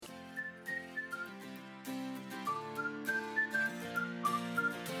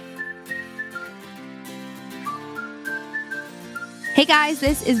Hey guys,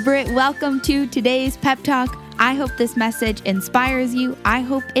 this is Britt. Welcome to today's Pep Talk. I hope this message inspires you. I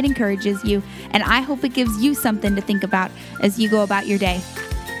hope it encourages you. And I hope it gives you something to think about as you go about your day.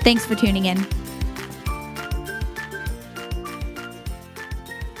 Thanks for tuning in.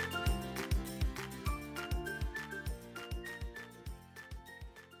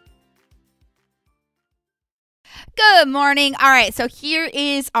 Good morning. All right, so here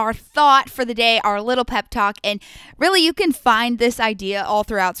is our thought for the day, our little pep talk. And really, you can find this idea all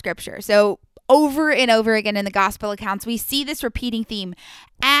throughout Scripture. So over and over again in the gospel accounts, we see this repeating theme.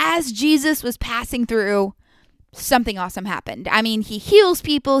 As Jesus was passing through, something awesome happened. I mean, he heals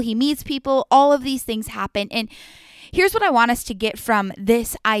people, he meets people, all of these things happen. And here's what I want us to get from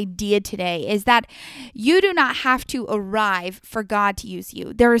this idea today is that you do not have to arrive for God to use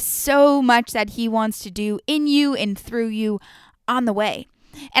you. There is so much that he wants to do in you and through you on the way.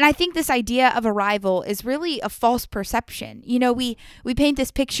 And I think this idea of arrival is really a false perception. You know, we paint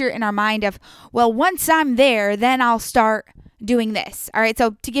this picture in our mind of, well, once I'm there, then I'll start doing this. All right.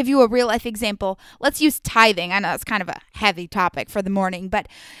 So to give you a real life example, let's use tithing. I know it's kind of a heavy topic for the morning, but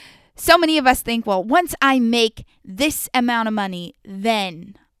so many of us think, well, once I make this amount of money,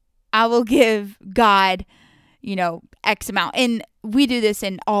 then I will give God, X amount. And we do this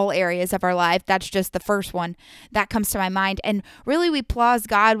in all areas of our life. That's just the first one that comes to my mind. And really we applause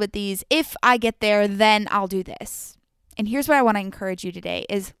God with these, if I get there, then I'll do this. And here's what I want to encourage you today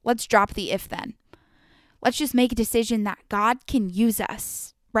is let's drop the if then. Let's just make a decision that God can use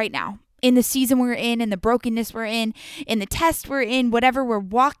us right now. In the season we're in the brokenness we're in the test we're in, whatever we're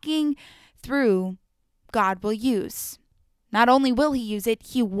walking through, God will use. Not only will he use it,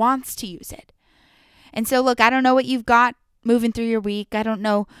 he wants to use it. And so look, I don't know what you've got moving through your week. I don't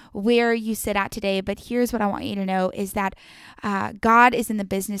know where you sit at today, but here's what I want you to know is that God is in the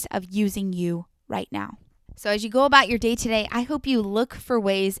business of using you right now. So as you go about your day today, I hope you look for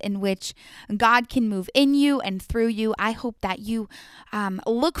ways in which God can move in you and through you. I hope that you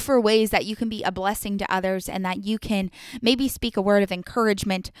look for ways that you can be a blessing to others and that you can maybe speak a word of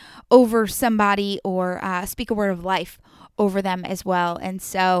encouragement over somebody or speak a word of life over them as well. And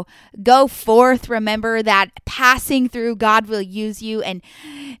so go forth. Remember that passing through, God will use you. And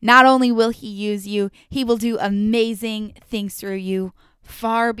not only will he use you, he will do amazing things through you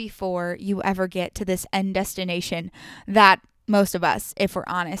far before you ever get to this end destination that most of us, if we're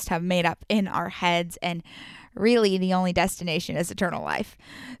honest, have made up in our heads. And really the only destination is eternal life.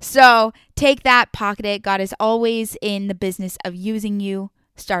 So take that, pocket it. God is always in the business of using you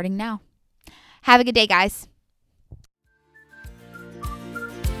starting now. Have a good day, guys.